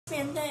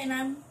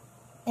Samantha,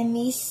 and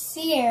me,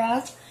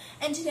 Ciara.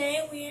 And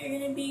today we are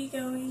going to be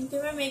going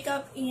through my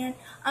makeup, and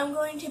I'm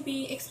going to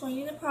be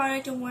explaining the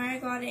product and where I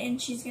got it,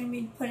 and she's going to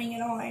be putting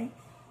it on.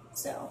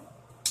 So,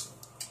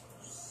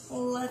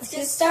 let's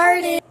get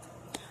started.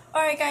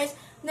 Alright guys,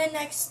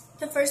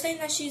 the first thing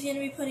that she's going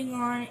to be putting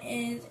on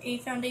is a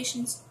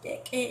foundation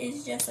stick. It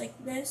is just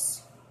like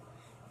this.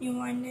 You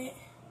wind it.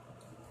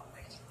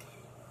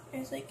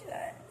 It's like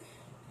that.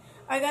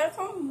 I got it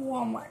from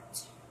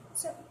Walmart.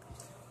 So,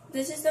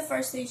 this is the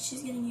first thing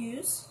she's going to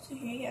use. So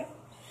here you go.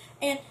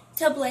 And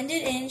to blend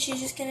it in, she's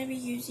just going to be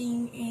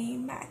using a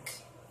MAC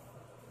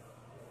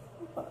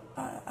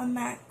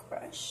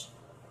brush.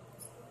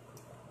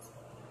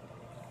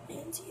 You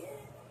can see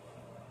it.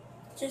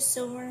 Just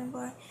silver and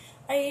black.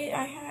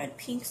 I had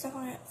pink stuff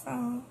on it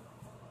from,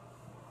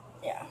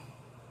 yeah.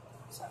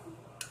 So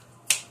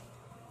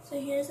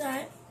here's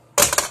that.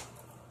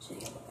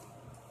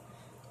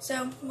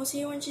 So we'll see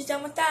her when she's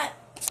done with that.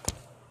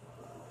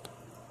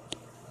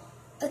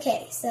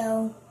 Okay,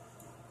 so,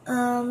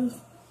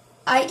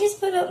 I just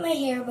put up my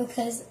hair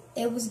because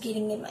it was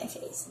getting in my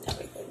face and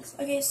everything. So.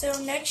 Okay, so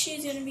next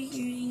she's going to be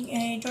using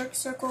a dark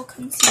circle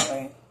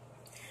concealer.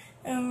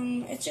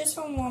 It's just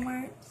from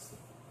Walmart.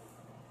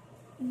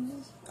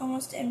 It's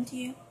almost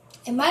empty.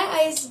 And my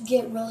eyes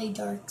get really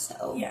dark,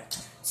 so. Yeah.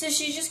 So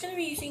she's just going to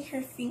be using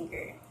her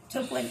finger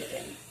to blend it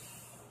in.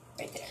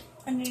 Right there.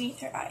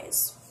 Underneath her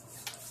eyes.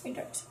 Very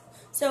dark.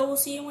 So we'll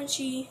see when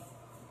she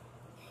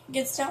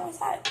gets done with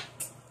that.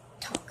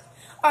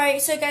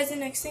 Alright, so guys, the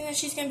next thing that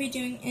she's going to be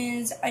doing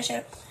is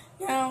eyeshadow.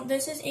 Now,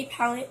 this is a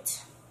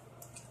palette,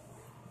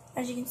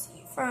 as you can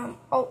see, from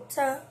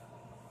Ulta.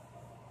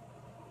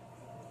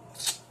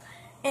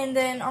 And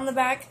then on the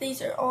back,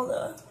 these are all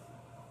the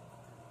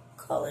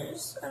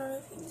colors. I don't know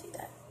if you can see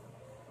that.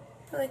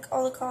 But like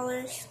all the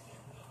colors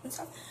and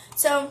stuff.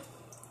 So,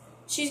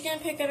 she's going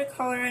to pick out a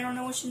color. I don't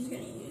know what she's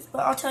going to use, but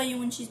I'll tell you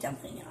when she's done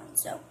putting it on.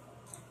 So,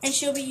 and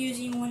she'll be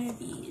using one of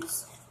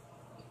these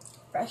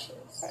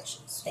brushes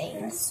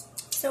things.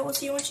 So we'll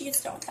see when she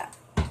gets done with that.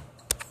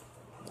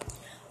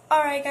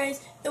 Alright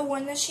guys, the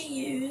one that she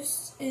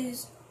used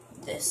is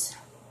this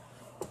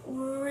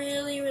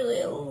really,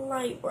 really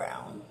light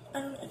brown.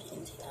 I don't know if you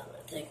can see that,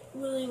 but it's like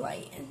really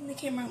light. And the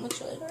camera looks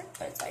really dark,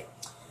 but it's light.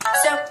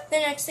 So the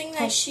next thing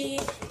that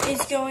she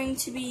is going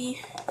to be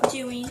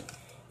doing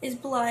is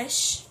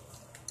blush.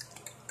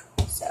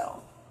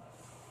 So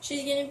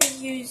she's going to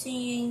be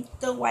using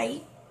the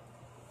white.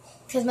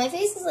 Because my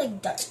face is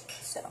like dark.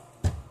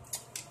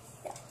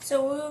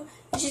 So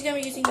she's gonna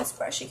be using this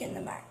brush again, the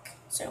MAC.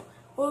 So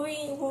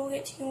we'll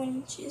get to you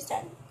when she's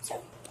done.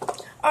 So,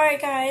 alright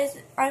guys,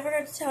 I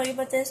forgot to tell you,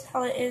 but this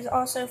palette is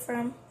also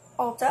from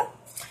Ulta,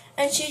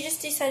 and she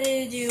just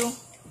decided to do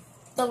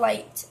the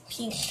light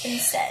pink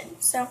instead.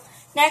 So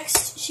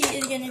next, she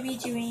is gonna be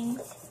doing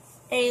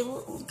a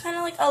kind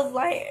of like a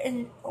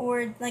light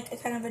or like a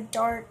kind of a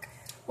dark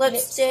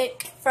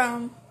lipstick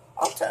from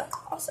Ulta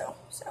also.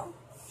 So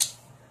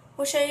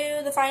we'll show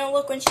you the final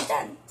look when she's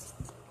done.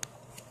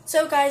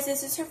 So guys,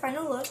 this is her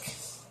final look.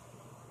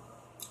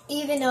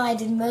 Even though I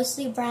did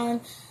mostly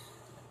brown,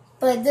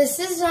 but this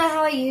is not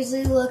how I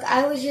usually look.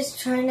 I was just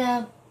trying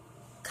to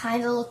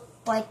kind of look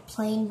like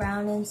plain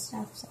brown and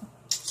stuff. So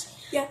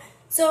yeah.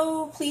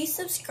 So please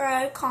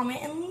subscribe,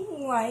 comment,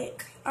 and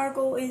like. Our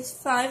goal is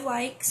 5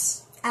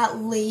 likes at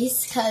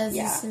least, because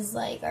this is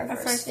like our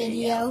first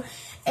video.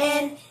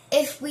 And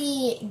if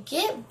we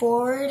get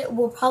bored,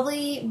 we'll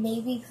probably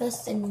maybe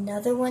post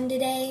another one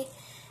today.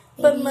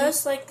 But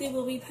most likely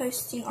we'll be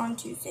posting on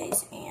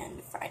Tuesdays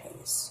and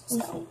Fridays.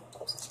 So,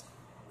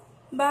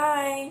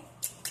 bye.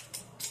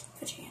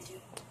 Put your hand down.